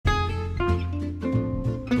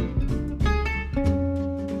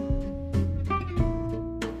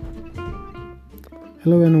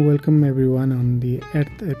Hello and welcome everyone on the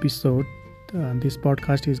 8th episode. This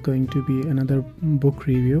podcast is going to be another book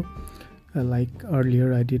review. Like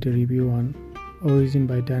earlier, I did a review on Origin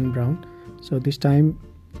by Dan Brown. So this time,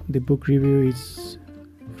 the book review is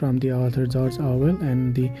from the author George Orwell,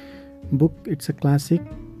 and the book, it's a classic,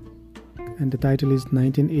 and the title is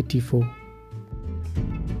 1984.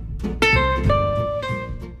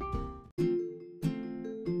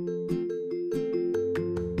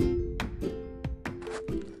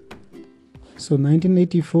 So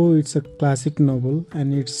 1984, it's a classic novel,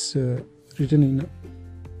 and it's written in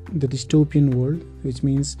the dystopian world, which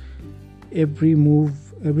means every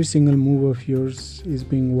single move of yours is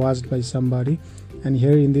being watched by somebody. And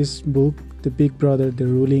here in this book, the big brother, the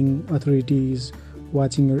ruling authority, is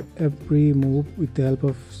watching your every move with the help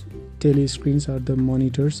of telescreens or the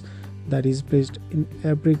monitors that is placed in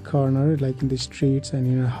every corner, like in the streets and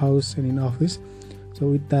in a house and in office. So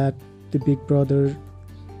with that, the big brother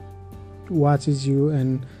watches you,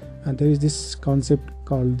 and there is this concept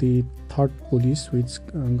called the thought police, which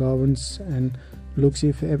governs and looks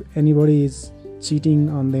if anybody is cheating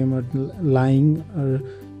on them or lying or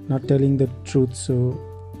not telling the truth. So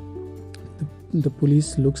the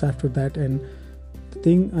police looks after that. And the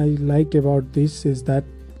thing I liked about this is that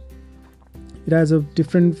it has a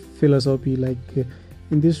different philosophy. Like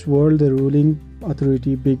in this world, the ruling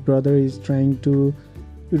authority, big brother, is trying to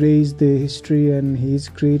erase the history, and he's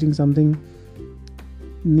creating something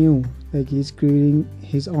new. Like he's creating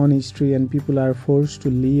his own history, and people are forced to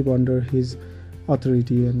live under his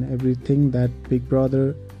authority, and everything that big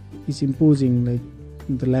brother is imposing. Like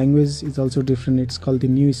the language is also different. It's called the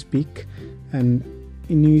Newspeak, and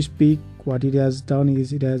in Newspeak, what it has done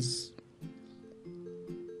is it has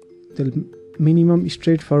the minimum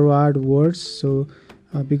straightforward words, so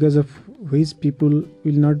because of which people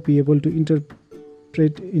will not be able to interpret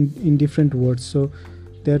in different words. So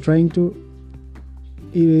they are trying to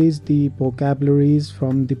erase the vocabularies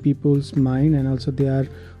from the people's mind, and also they are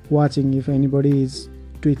watching if anybody is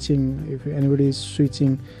twitching, if anybody is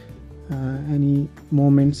switching any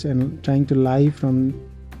moments, and trying to lie from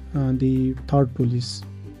the thought police.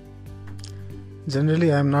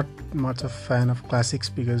 Generally, I am not much of a fan of classics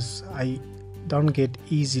because I don't get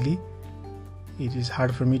easily. It is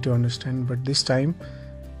hard for me to understand, but this time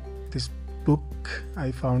this book,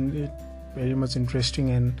 I found it very much interesting,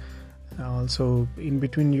 and also in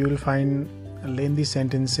between you will find lengthy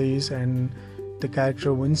sentences and the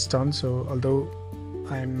character Winston. So although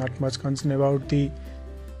I am not much concerned about the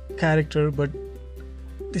character, but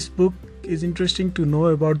this book is interesting to know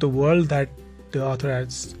about the world that the author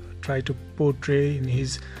has tried to portray in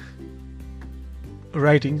his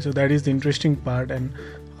writing. So that is the interesting part, and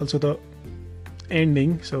also the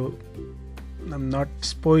ending. So I'm not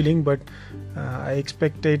spoiling, but I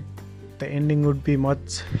expected the ending would be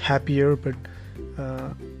much happier, but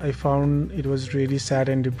I found it was really sad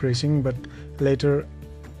and depressing. But later,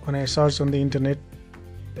 when I searched on the internet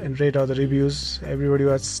and read all the reviews, everybody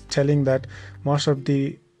was telling that most of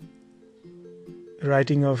the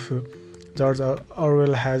writing of George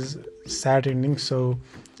Orwell has sad endings, so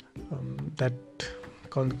that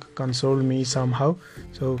consoled me somehow.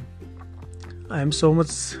 So I am so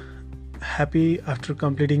much happy after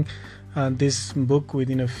completing this book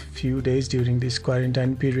within a few days during this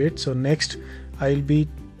quarantine period. So next I'll be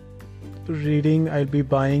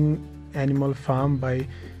buying Animal Farm by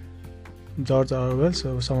George Orwell.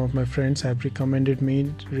 So some of my friends have recommended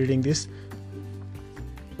me reading this.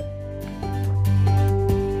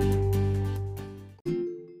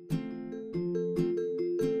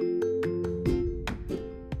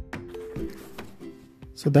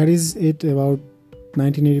 So that is it about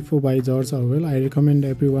 1984 by George Orwell. I recommend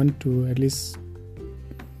everyone to at least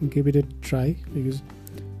give it a try, because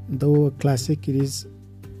though a classic, it is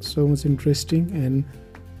so much interesting, and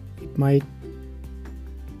it might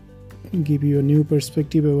give you a new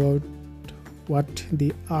perspective about what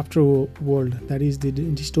the afterworld, that is the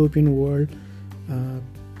dystopian world,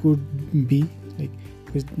 could be like.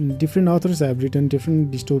 Because different authors have written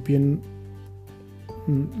different dystopian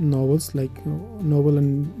novels, like novel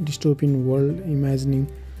and dystopian world,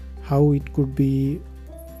 imagining how it could be,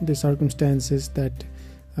 the circumstances that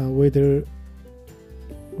whether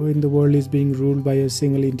when the world is being ruled by a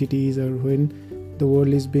single entities, or when the world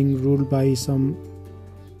is being ruled by some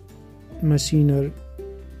machine or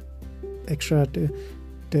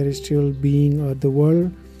extraterrestrial being, or the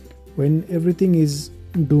world when everything is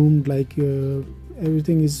doomed, like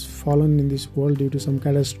everything is fallen in this world due to some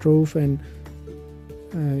catastrophe, and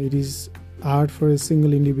it is hard for a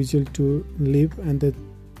single individual to live, and the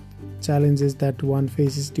challenges that one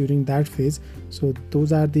faces during that phase. So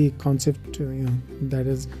those are the concept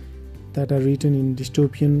that are written in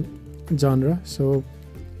dystopian genre. So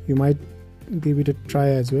you might give it a try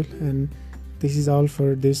as well. And this is all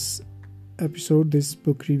for this episode. This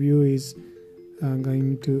book review is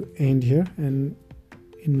going to end here, and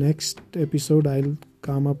in next episode I'll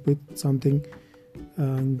come up with something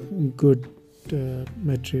good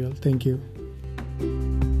material. Thank you.